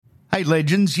Hey,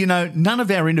 legends, you know, none of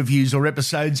our interviews or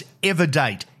episodes ever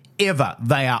date. Ever.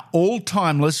 They are all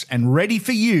timeless and ready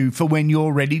for you for when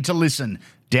you're ready to listen.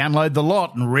 Download the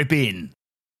lot and rip in.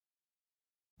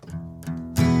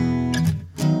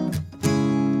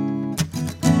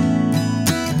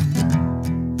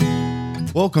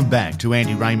 Welcome back to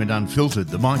Andy Raymond Unfiltered,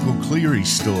 the Michael Cleary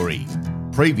story.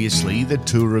 Previously, the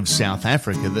tour of South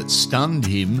Africa that stunned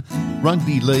him,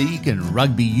 rugby league and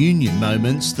rugby union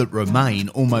moments that remain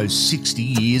almost 60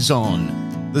 years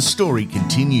on. The story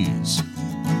continues.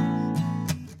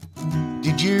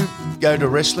 Did you go to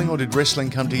wrestling or did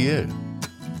wrestling come to you?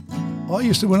 I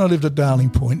used to, when I lived at Darling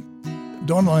Point,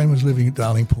 Don Lane was living at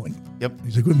Darling Point. Yep.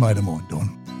 He's a good mate of mine,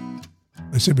 Don.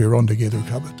 They said we were on together a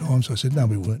couple of times. I said, no,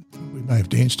 we weren't. We may have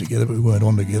danced together, but we weren't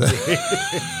on together.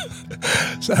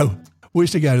 So we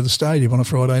used to go to the stadium on a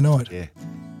Friday night. Yeah.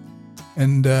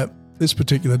 And this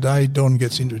particular day, Don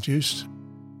gets introduced.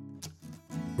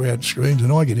 Crowd screams,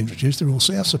 and I get introduced. They're all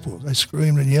South supporters. They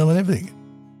scream and yell and everything.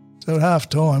 So at half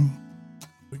time,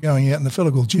 we're going out, and the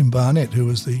fellow called Jim Barnett, who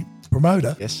was the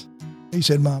promoter, Yes. he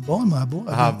said, my boy. My boy.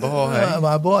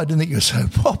 My boy, I didn't think you were so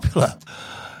popular.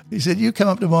 He said, you come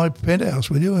up to my penthouse,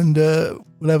 will you, and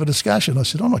we'll have a discussion. I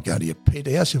said, I'm not going to your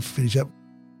penthouse. You'll finish up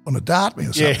on a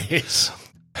Dartmouth or something. Yes.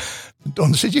 And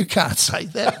Don said, you can't say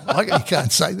that. You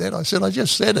can't say that. I said, I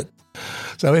just said it.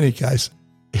 So in any case,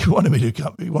 he wanted me to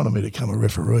come a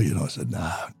referee, and I said,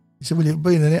 no. He said, well, you've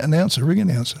been an announcer, ring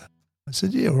announcer. I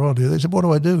said, yeah, well, I'll do that. He said, what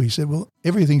do I do? He said, well,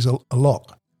 everything's a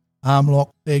lock. Arm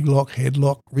lock, leg lock, head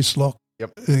lock, wrist lock.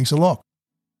 Yep. Everything's a lock.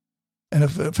 And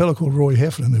a fellow called Roy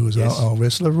Heflin, who was an old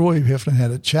wrestler, Roy Heflin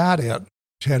had a chart out,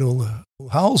 which had all the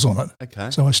holes on it. Okay.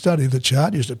 So I studied the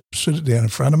chart, used to sit it down in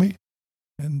front of me,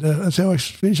 and that's how I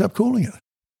finished up calling it.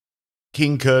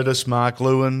 King Curtis, Mark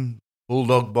Lewin,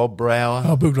 Bulldog Bob Brower.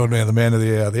 Oh, Bulldog now, the man of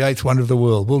the hour, the eighth wonder of the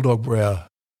world, Bulldog Brower.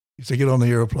 Used to get on the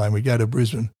aeroplane, we'd go to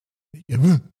Brisbane. He'd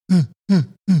go,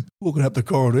 walking up the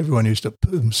corridor, everyone used to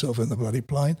poo himself in the bloody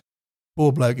plane.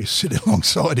 Poor bloke is sitting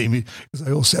alongside him because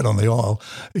they all sat on the aisle.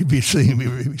 He'd be seeing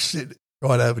him, he'd be sitting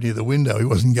right over near the window. He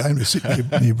wasn't going to sit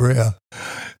near Brower.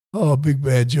 Oh, Big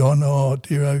Bad John. Oh,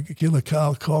 dear, Killer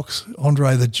Carl Cox.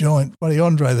 Andre the Giant. Buddy,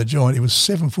 Andre the Giant, he was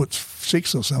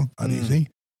 7'6" or some funny thing.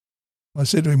 I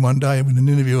said to him one day in an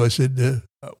interview, I said,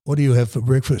 what do you have for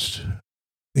breakfast?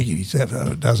 Thinking he'd have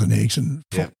a dozen eggs and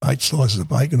 8 slices of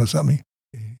bacon or something.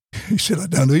 He said, I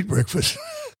don't eat breakfast.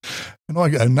 And I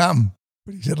go, numb.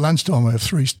 But he said, lunchtime I have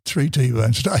three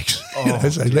T-bone steaks. Oh,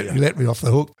 so he let me off the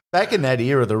hook. Back in that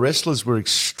era, the wrestlers were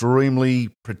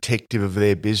extremely protective of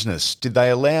their business. Did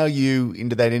they allow you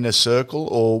into that inner circle,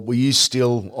 or were you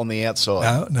still on the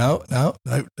outside? No.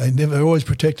 They never always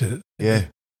protected it. Yeah.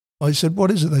 I said,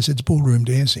 what is it? They said, it's ballroom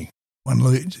dancing. One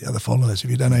leads, the other follows. If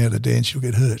you don't know how to dance, you'll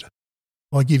get hurt. If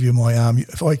I give you my arm,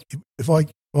 if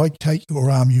I take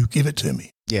your arm, you give it to me.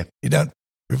 Yeah. You don't.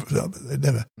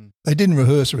 They didn't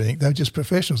rehearse or anything. They were just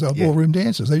professionals. They were ballroom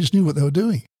dancers. They just knew what they were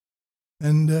doing.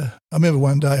 And I remember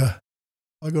one day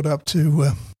I got up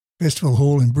to Festival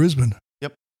Hall in Brisbane.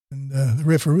 Yep. And the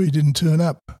referee didn't turn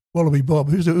up. Wallaby Bob,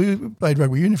 who played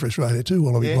rugby union for Australia too,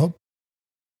 Wallaby Bob.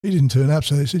 He didn't turn up,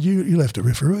 so they said, you'll have to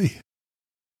referee. I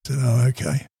said, oh,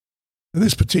 okay. So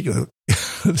this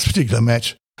particular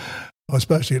match, I was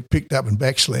supposed to get picked up and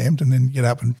backslammed and then get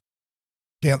up and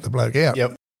count the bloke out.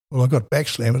 Yep. Well, I got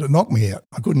backslammed and it knocked me out.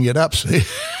 I couldn't get up, see.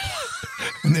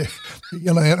 And they're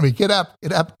yelling out at me, get up.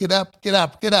 And I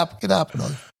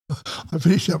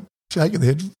finished up shaking the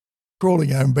head,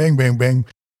 crawling home, bang, bang, bang.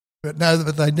 But no,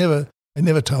 but they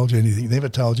never told you anything. Never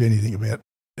told you anything about it.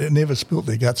 They never spilt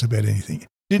their guts about anything.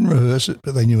 Didn't rehearse it,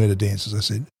 but they knew how to dance, as I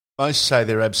said. Most say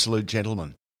they're absolute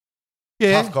gentlemen.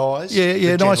 Yeah. Tough guys.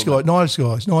 Yeah, nice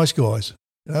guys.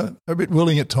 You know, a bit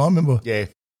willing at time. Remember? Yeah.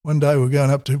 One day we were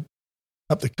going up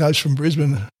the coast from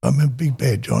Brisbane. I remember Big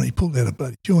Bad John, he pulled out a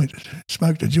bloody joint,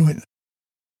 smoked a joint.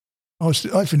 I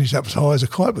finished up as high as a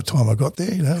kite by the time I got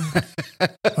there, you know.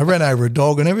 I ran over a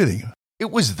dog and everything.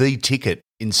 It was the ticket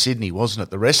in Sydney, wasn't it?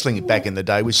 The wrestling back in the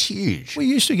day was huge. We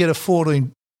used to get a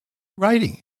 14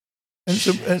 rating. And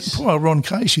poor Ron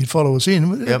Casey would follow us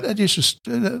in. Yep. That used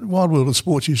to, Wild World of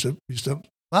Sports used to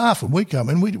laugh when we come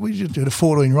in. We just did a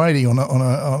 14 rating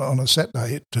on a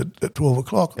Saturday at 12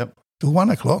 o'clock. Yep. Till 1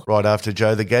 o'clock. Right after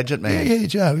Joe the Gadget Man. Yeah,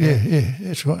 Joe, yeah.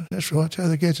 That's right, Joe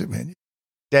the Gadget Man.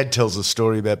 Dad tells a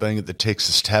story about being at the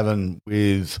Texas Tavern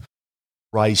with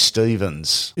Ray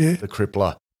Stevens, the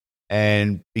crippler,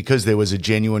 and because there was a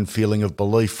genuine feeling of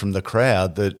belief from the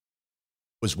crowd that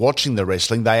was watching the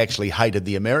wrestling, they actually hated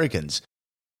the Americans.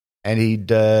 And he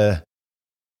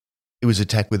was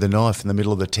attacked with a knife in the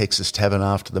middle of the Texas Tavern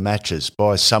after the matches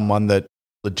by someone that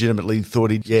legitimately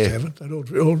thought he'd, Haven't. They'd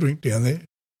all drink down there.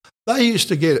 They used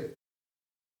to get,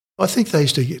 I think they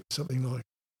used to get something like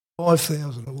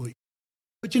 5,000 a week.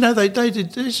 But, they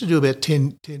used to do about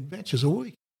 10 matches a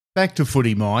week. Back to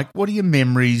footy, Mike. What are your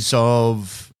memories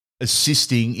of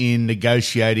assisting in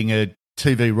negotiating a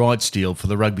TV rights deal for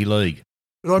the rugby league?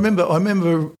 But I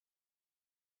remember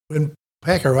when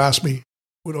Packer asked me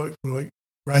would I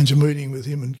arrange a meeting with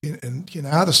him and Ken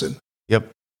Arthurson. Yep.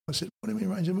 I said, what do you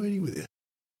mean arrange a meeting with you?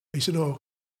 He said,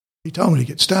 he told me to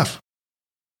get stuff.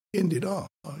 Ken did.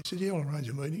 He said, yeah, I'll arrange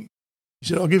a meeting. He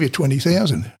said, I'll give you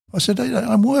 20,000. I said,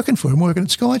 I'm working for him. I'm working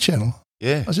at Sky Channel.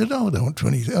 Yeah. I said, I don't want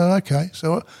 20,000. Oh, okay.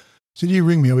 So I said, you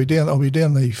ring me. I'll be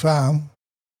down the farm.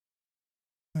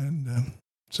 And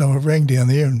so I rang down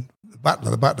there, and the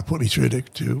butler put me through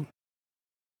to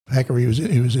Packer. He was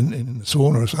in the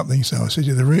sauna or something. So I said,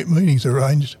 yeah, the meeting's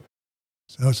arranged.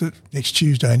 So I said, next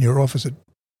Tuesday in your office at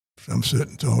some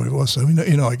certain time it was. So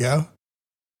in I go.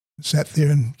 Sat there,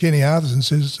 and Kenny Arthurson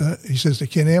says to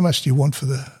Ken, how much do you want for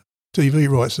the TV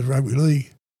rights of rugby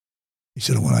league? He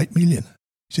said, I want 8 million.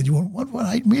 He said, you want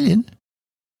 8 million?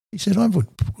 He said, I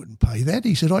wouldn't pay that.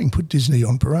 He said, I can put Disney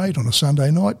on Parade on a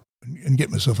Sunday night and get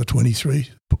myself a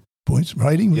 23 points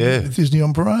rating with Disney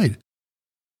on Parade.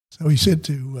 So he said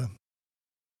to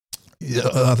the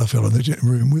other fellow in the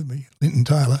room with me, Linton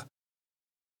Taylor,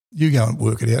 you go and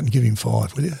work it out and give him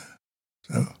 5, will you?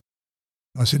 So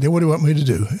I said, now what do you want me to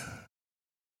do?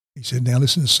 He said, now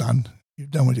listen, son,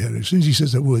 you've done what you had to do. As soon as he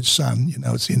says the word son,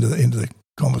 it's the end of the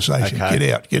conversation. Okay.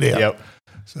 Get out. Yep.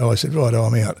 So I said, right,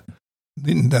 I'm out.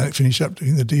 Didn't finish up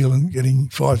doing the deal and getting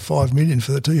 $5 million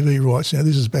for the TV rights. Now,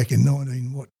 this is back in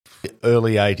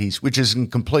early 80s, which is in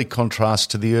complete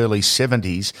contrast to the early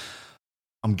 70s.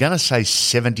 I'm going to say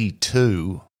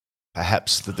 72,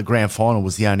 perhaps, that the grand final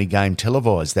was the only game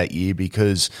televised that year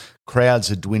because crowds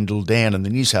had dwindled down, and the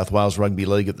New South Wales Rugby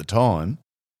League at the time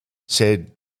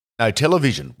said, no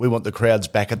television, we want the crowds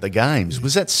back at the games.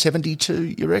 Was that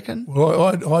 72, you reckon?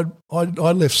 Well,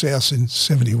 I left South in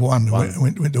 71 and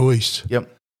went to East. Yep.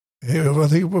 Yeah, I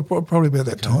think probably about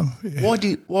that time. Yeah.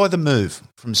 Why the move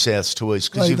from South to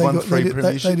East? Because you've won 3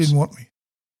 premierships? They didn't want me.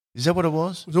 Is that what it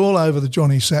was? It was all over the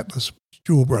Johnny Sattler's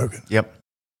jaw broken. Yep.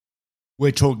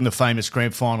 We're talking the famous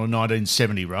grand final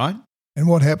 1970, right? And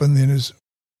what happened then is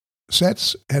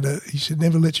Sats he said,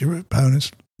 never let your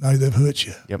opponents know they've hurt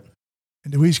you. Yep.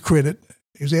 And to his credit,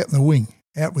 he was out in the wing,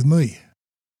 out with me.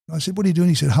 And I said, what are you doing?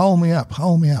 He said, hold me up.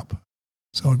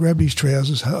 So I grabbed his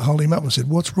trousers, hold him up. I said,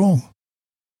 what's wrong?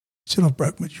 He said, I've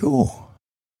broke my jaw.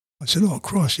 I said, oh,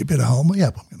 Christ, you better hold me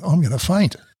up. I'm going to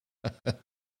faint.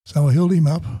 So I held him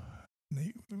up.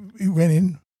 And he went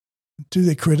in. To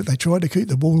their credit, they tried to keep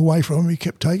the ball away from him. He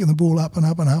kept taking the ball up and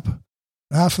up and up. And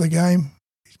after the game,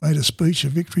 he made a speech, a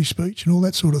victory speech and all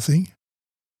that sort of thing.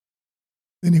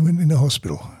 Then he went into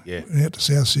hospital. Yeah. Went out to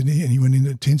South Sydney and he went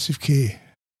into intensive care.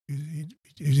 He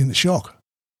was in the shock.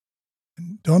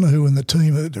 And Donahue and the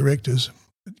team of the directors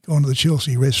had gone to the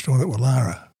Chelsea restaurant at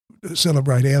Wallara to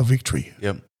celebrate our victory.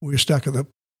 Yep. We were stuck at the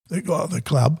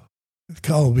club with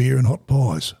cold beer and hot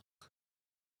pies.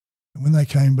 And when they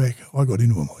came back, I got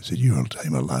into them. I said, you're on a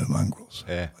team of low mongrels.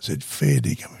 Yeah. I said, fair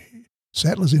dinkum.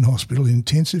 Sattler's in hospital in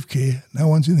intensive care. No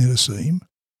one's in there to see him.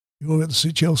 You're at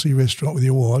the Chelsea restaurant with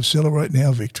your wives celebrating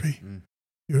our victory. Mm.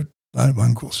 You're low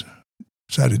mongrels.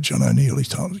 So did John O'Neill. He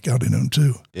told us to go into them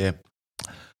too. Yeah.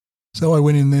 So I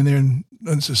went in there and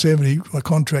it's the 70, my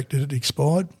contract had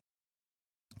expired.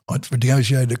 I'd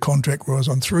negotiated a contract where I was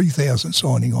on 3,000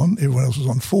 signing on. Everyone else was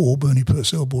on 4. Bernie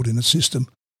Purcell brought in a system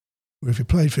where if you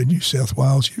played for New South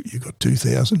Wales, you got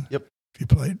 2,000. Yep.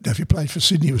 If you played for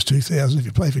Sydney, it was 2,000. If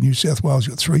you played for New South Wales,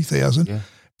 you got 3,000. Yeah.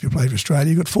 If you played for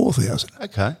Australia, you got 4,000.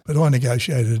 Okay. But I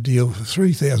negotiated a deal for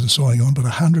 3,000 signing on, but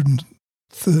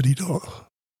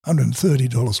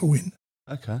 $130 a win.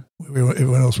 Okay. Where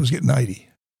everyone else was getting 80.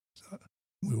 So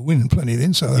we were winning plenty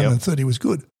then, so 130 was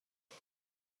good.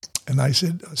 And I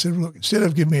said, look, instead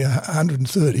of giving me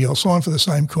 130, I'll sign for the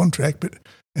same contract, but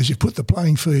as you put the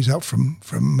playing fees up from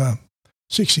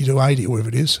 60 to 80 or whatever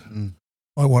it is,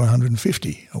 I want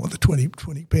 150. I want the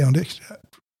 £20 extra.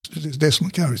 There's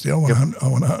decimal coverage there. I want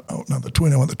another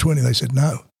 20. I want the 20. They said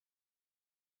no.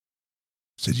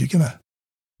 I said, I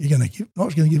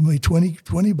was going to give me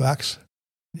 $20.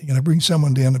 You're going to bring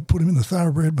someone down and put him in the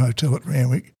Thoroughbred Motel at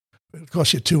Randwick. It'll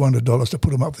cost you $200 to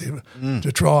put them up there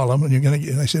to trial them, and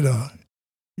and they said, "Oh,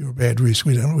 you're a bad risk.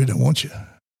 We don't want you."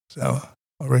 So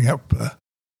I rang up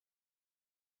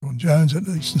Ron Jones at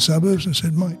the Eastern Suburbs and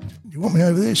said, "Mate, do you want me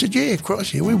over there?" He said, "Yeah,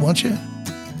 cross here. We want you."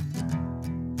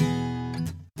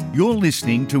 You're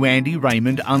listening to Andy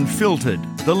Raymond Unfiltered,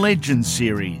 the Legends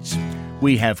series.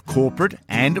 We have corporate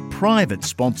and private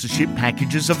sponsorship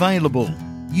packages available.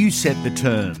 You set the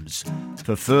terms.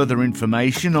 For further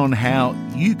information on how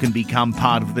you can become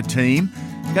part of the team,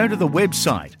 go to the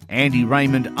website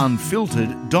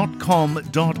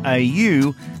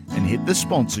andyraymondunfiltered.com.au and hit the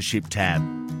sponsorship tab.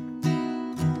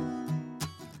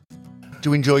 Do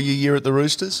you enjoy your year at the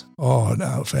Roosters? Oh,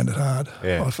 no, I found it hard.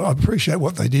 Yeah. I appreciate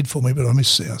what they did for me, but I miss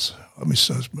South. My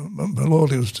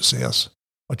loyalty was to South.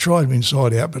 I tried them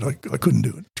inside out, but I couldn't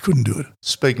do it.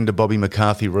 Speaking to Bobby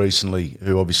McCarthy recently,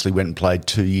 who obviously went and played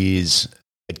 2 years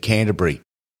at Canterbury,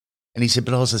 and he said,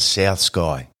 but I was a Souths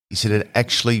guy. He said, it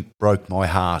actually broke my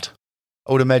heart.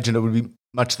 I would imagine it would be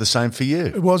much the same for you.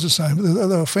 It was the same. They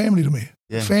were family to me.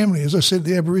 Yeah. Family, as I said,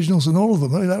 the Aboriginals and all of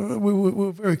them, we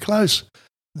were very close.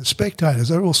 The spectators,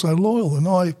 they were all so loyal. And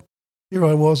here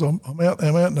I was, I'm out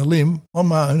in a limb on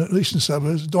my own at Eastern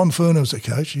Suburbs. Don Furner was the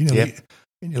coach. He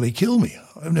nearly killed me.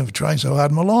 I've never trained so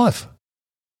hard in my life.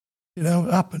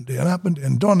 Up and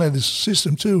down. Don had this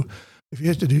system too. If you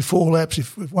had to do 4 laps,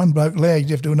 if one bloke lagged,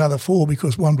 you have to do another 4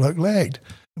 because one bloke lagged.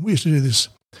 And we used to do this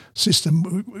system.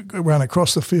 We run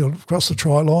across the field, across the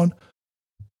try line,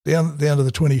 down to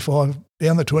the 25,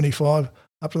 down the 25,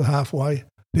 up to the halfway,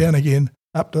 down again,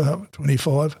 up to the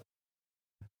 25.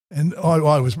 And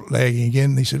I was lagging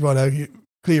again. And he said, right,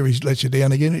 Cleary's let you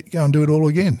down again. Go and do it all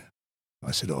again.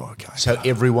 I said, oh, okay. So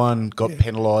everyone got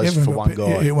penalised for one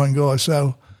guy? Yeah, one guy.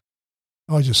 So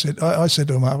I just said, I said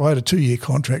to him, I had a 2-year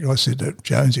contract. I said to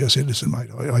Jonesy, I said, listen,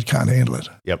 mate, I can't handle it.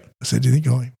 Yep. I said, do you think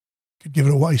I could give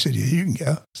it away? He said, yeah, you can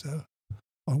go. So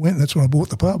I went, and that's when I bought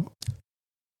the pub.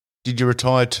 Did you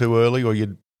retire too early or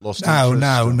you'd lost No,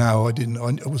 interest? No, I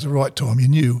didn't. It was the right time. You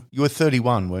knew. You were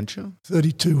 31, weren't you?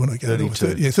 32 when I gave 32.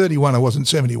 it away. 31. I wasn't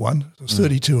 71. I was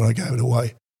 32 when I gave it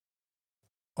away.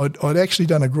 I'd actually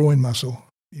done a groin muscle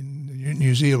in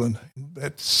New Zealand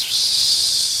at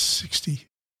 60,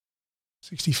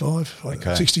 65,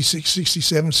 Okay. 66,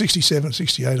 67, 67,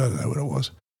 68, I don't know what it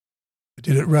was. I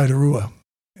did it at Rotorua,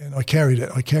 and I carried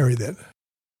that.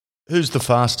 Who's the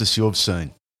fastest you've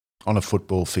seen on a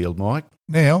football field, Mike,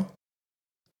 Now,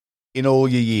 in all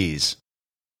your years?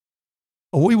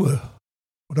 we were,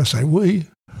 what I say, we,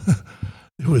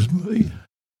 it was me,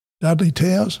 Dudley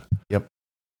Towers. Yep.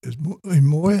 There's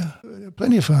Moya,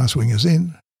 plenty of fast wingers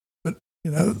then, but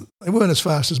they weren't as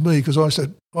fast as me because I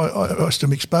used to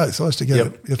mix both. I used to go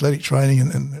to athletic training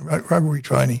and rugby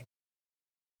training.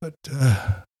 But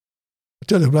I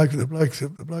tell you,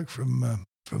 the bloke from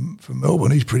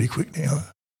Melbourne, he's pretty quick now.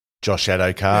 Josh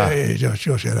Adokar. Yeah, Josh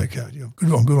Adokar. Yeah,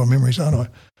 good on memories, aren't I?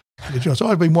 Yeah, Josh,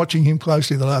 I've been watching him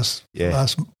closely the last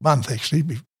month actually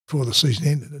before the season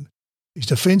ended, and his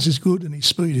defence is good and his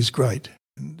speed is great.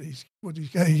 And he's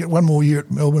got one more year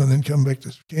at Melbourne and then come back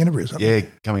to Canterbury or something. Yeah,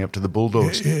 coming up to the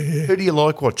Bulldogs. Yeah. Who do you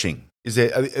like watching?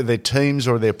 Are there teams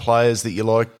or are there players that you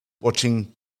like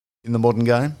watching in the modern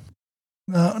game?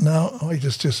 No, I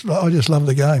just love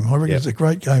the game. I reckon it's a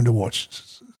great game to watch.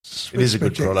 It is a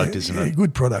good product, isn't it? Yeah,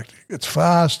 good product. It's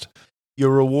fast.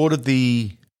 You're awarded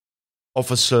the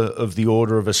Officer of the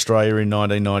Order of Australia in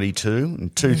 1992. In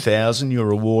 2000, you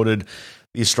were awarded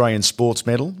the Australian Sports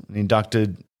Medal and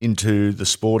inducted into the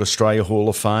Sport Australia Hall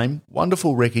of Fame.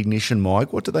 Wonderful recognition,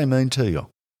 Mike. What do they mean to you?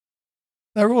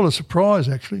 They were all a surprise,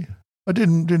 actually. I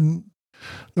didn't.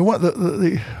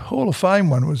 The Hall of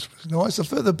Fame one was nice.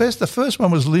 The first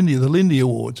one was Lindy, the Lindy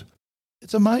Awards.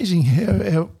 It's amazing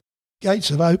how gates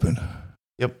have opened.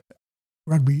 Yep.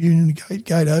 Rugby union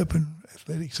gate open,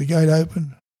 athletics the gate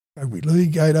open, rugby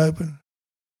league gate open.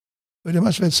 But they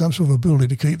must have had some sort of ability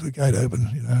to keep the gate open,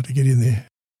 to get in there.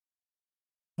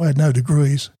 I had no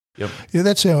degrees. Yep. Yeah,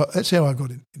 that's how I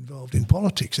got involved in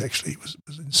politics. Actually, it was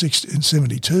in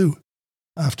 72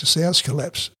 after South's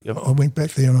collapse. Yep. I went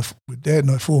back there with Dad,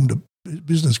 and I formed a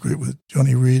business group with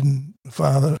Johnny Reardon, my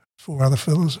father, 4 other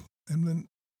fellas, and then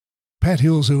Pat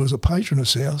Hills, who was a patron of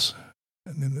South's,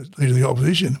 and then the leader of the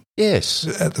opposition. Yes.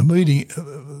 At the meeting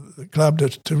of the club to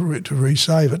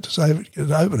resave it, get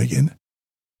it open again.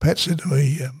 Pat said to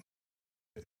me,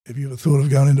 have you ever thought of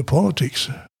going into politics?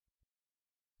 I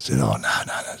said, oh, no,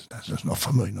 that's not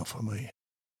for me.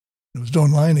 It was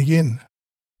Don Lane again,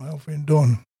 my old friend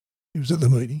Don. He was at the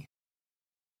meeting,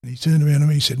 and he turned around to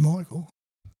me and said, Michael,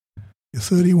 you're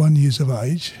 31 years of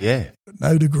age, but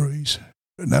no degrees,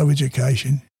 but no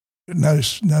education, but no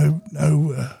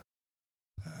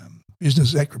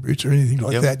business attributes or anything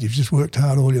like that. You've just worked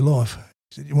hard all your life.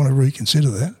 He said, you want to reconsider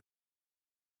that?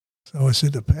 So I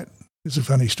said to Pat, it's a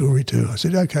funny story too. I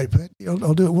said, okay, Pat,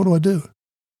 I'll do it. What do I do?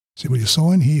 He said, well, you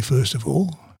sign here first of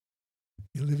all.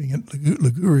 You're living at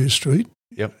Liguria Street.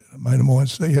 Yep. A mate of mine,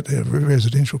 so you had to have a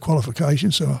residential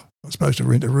qualification, so I was supposed to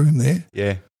rent a room there.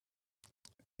 Yeah.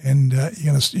 and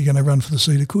you're going to run for the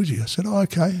seat of Coogee. I said, oh,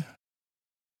 okay.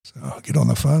 So I get on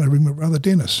the phone, I ring my brother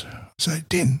Dennis. I say,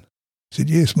 Den. He said,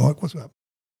 yes, Mike, what's up?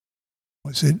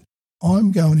 I said,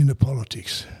 I'm going into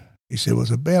politics. He said, well,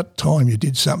 it's about time you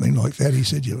did something like that. He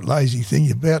said, you lazy thing,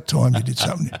 about time you did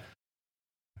something.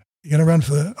 I'm going to run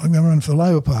for the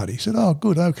Labor Party. He said, oh,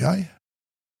 good, okay.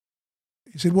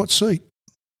 He said, what seat?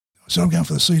 I said, I'm going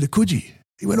for the seat of Coogee.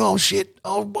 He went, oh, shit,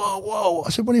 oh, whoa. I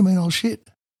said, what do you mean, oh, shit?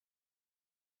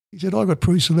 He said, I got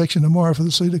pre-selection tomorrow for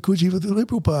the seat of Coogee for the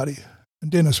Liberal Party. And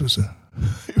Dennis was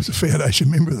he was a foundation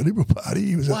member of the Liberal Party.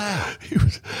 He was he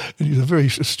was a very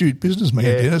astute businessman,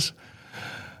 Dennis.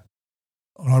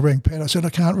 And I rang Pat. I said, I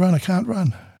can't run. He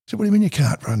said, what do you mean you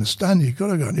can't run? It's done. You've got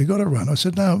to go. You've got to run. I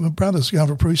said, no, my brother's going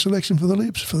for pre-selection for the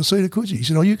Libs, for the seat of Coogee. He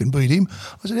said, oh, you can beat him.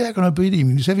 I said, how can I beat him?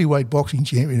 He's heavyweight boxing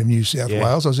champion of New South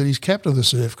Wales. I said, he's captain of the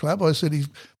surf club. I said, he's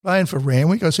playing for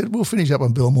Randwick. I said, we'll finish up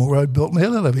on Belmore Road, belting the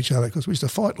hell out of each other because we used to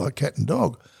fight like cat and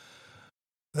dog.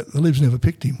 The Libs never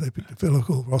picked him. They picked a fellow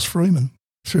called Ross Freeman.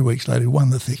 3 weeks later, he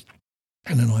won the thing.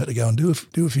 And then I had to go and do a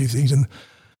few things. And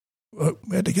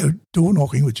we had to go door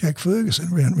knocking with Jack Ferguson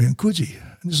around Coogee.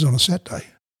 And this is on a Saturday.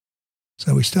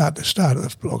 So we start at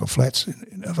the block of flats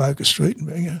in Avoca Street and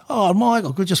being, oh,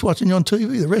 Michael, we're just watching you on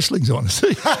TV. The wrestling's on.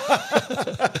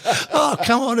 Oh,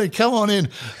 come on in.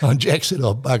 And Jack said,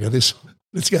 oh, bugger this.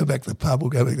 Let's go back to the pub. We'll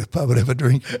go back to the pub and have a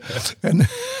drink. and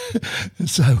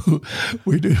so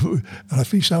we do. And I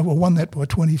finished up. I won that by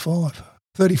 35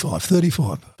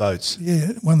 votes.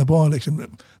 Yeah, won the by-election.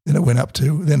 Then it went up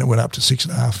to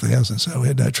 6,500. So we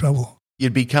had no trouble.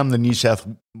 You'd become the New South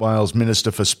Wales Minister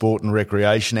for Sport and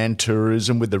Recreation and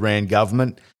Tourism with the Rand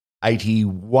government,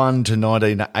 81 to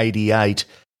 1988.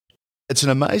 It's an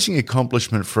amazing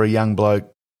accomplishment for a young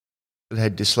bloke that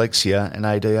had dyslexia and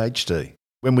ADHD.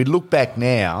 When we look back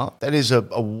now, that is a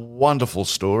wonderful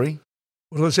story.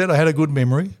 Well, I said I had a good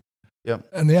memory. Yep.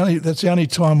 And that's the only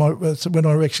time that's when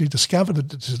I actually discovered the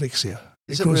dyslexia.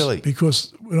 Is it really?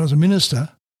 Because when I was a minister,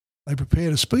 they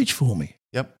prepared a speech for me.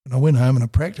 Yep. And I went home and I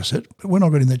practiced it. But when I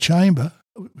got in the chamber,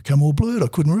 it became all blurred. I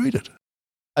couldn't read it.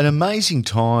 An amazing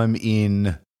time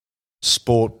in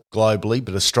sport globally,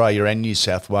 but Australia and New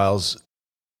South Wales,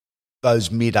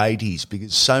 those mid-'80s,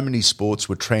 because so many sports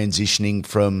were transitioning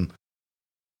from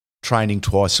training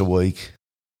twice a week,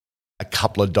 a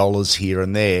couple of dollars here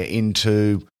and there,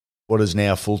 into what is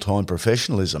now full-time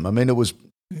professionalism. I mean, it was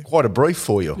quite a brief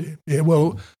for you. Yeah,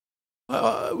 well,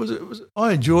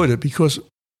 I enjoyed it because,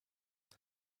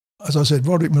 as I said,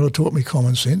 Roderick Miller taught me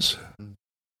common sense.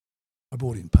 I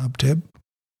bought in pub tab,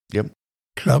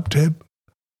 club tab,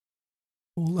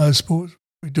 all those sports.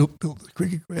 We built the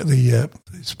cricket ground, the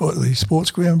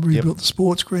sports ground. We built the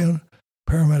sports ground,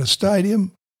 Parramatta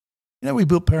Stadium. You know, we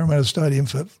built Parramatta Stadium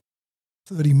for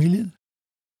 $30 million.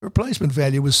 The replacement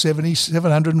value was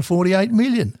 $748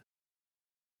 million.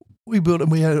 We built it,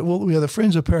 and we had the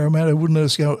friends of Parramatta wouldn't let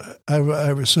us go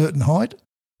over a certain height.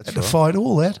 Had to fight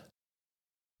all that.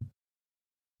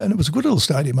 And it was a good little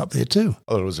stadium up there too.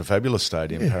 Oh, it was a fabulous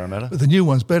stadium, Parramatta. But the new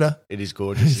one's better. It is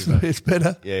gorgeous, isn't it? It's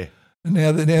better. Yeah. And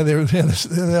now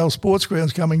the old sports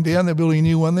ground's coming down. They're building a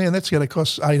new one there, and that's going to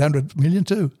cost $800 million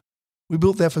too. We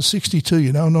built that for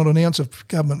 62, not an ounce of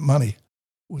government money.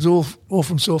 It was all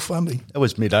from self-funding. That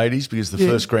was mid-'80s because the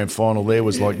first grand final there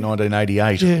was like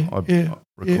 1988, I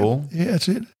recall. Yeah, that's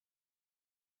it.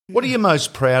 What are you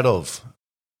most proud of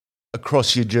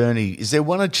across your journey? Is there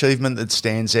one achievement that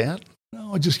stands out?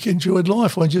 No, I just enjoyed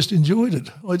life. I just enjoyed it.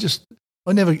 I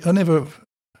never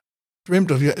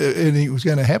dreamt of anything was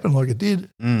going to happen like it did.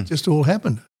 It just all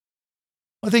happened.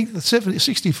 I think the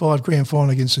 65 grand final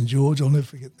against St George, I'll never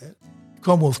forget that.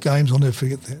 Commonwealth Games, I'll never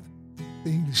forget that.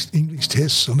 The English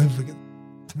tests, I'll never forget.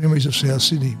 The memories of South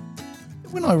Sydney.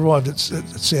 When I arrived at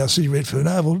South Sydney Redfern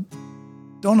Oval,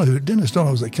 Dennis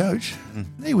Donahue was the coach. And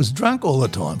he was drunk all the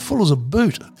time, full as a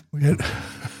boot.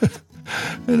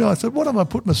 And I thought, what have I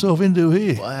put myself into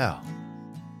here? Wow.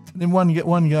 And then one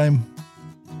game,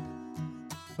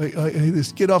 I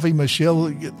just get off him, Michelle,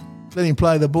 let him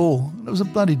play the ball. And it was a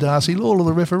bloody Darcy Lawler,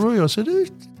 the referee. I said, who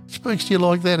speaks to you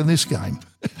like that in this game?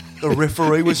 The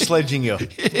referee was sledging you.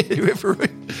 Yeah, referee.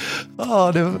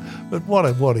 Oh, never, but what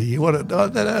a year.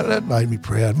 That made me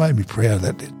proud.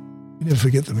 That did. You never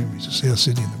forget the memories of South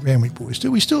Sydney and the Randwick boys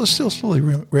too. We still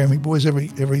the Randwick boys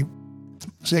every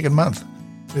second month.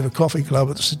 We have a coffee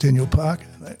club at the Centennial Park.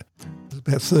 There's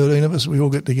about 13 of us. We all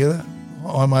get together.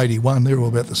 I'm 81. They're all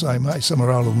about the same age. Some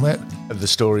are older than that. Have the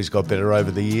stories got better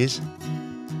over the years?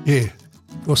 Yeah,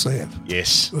 of course they have.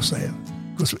 Yes. Of course they have.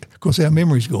 course, our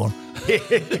memory's gone.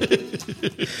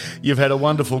 You've had a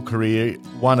wonderful career,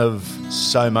 one of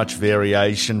so much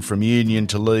variation from union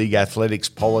to league, athletics,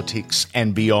 politics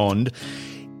and beyond.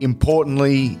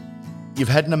 Importantly, you've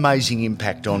had an amazing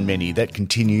impact on many. That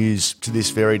continues to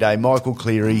this very day. Michael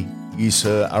Cleary, you,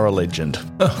 sir, are a legend.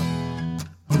 Oh,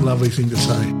 what a lovely thing to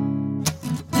say.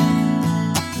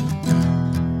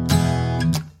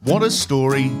 What a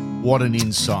story, what an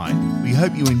insight. We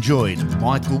hope you enjoyed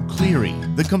Michael Cleary,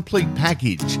 the complete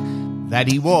package. That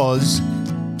he was,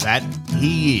 that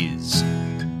he is.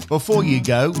 Before you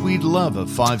go, we'd love a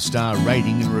 5-star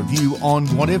rating and review on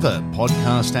whatever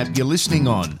podcast app you're listening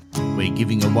on. We're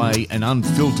giving away an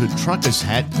unfiltered trucker's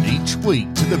hat each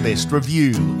week to the best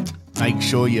review. Make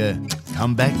sure you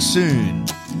come back soon,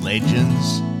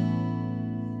 legends.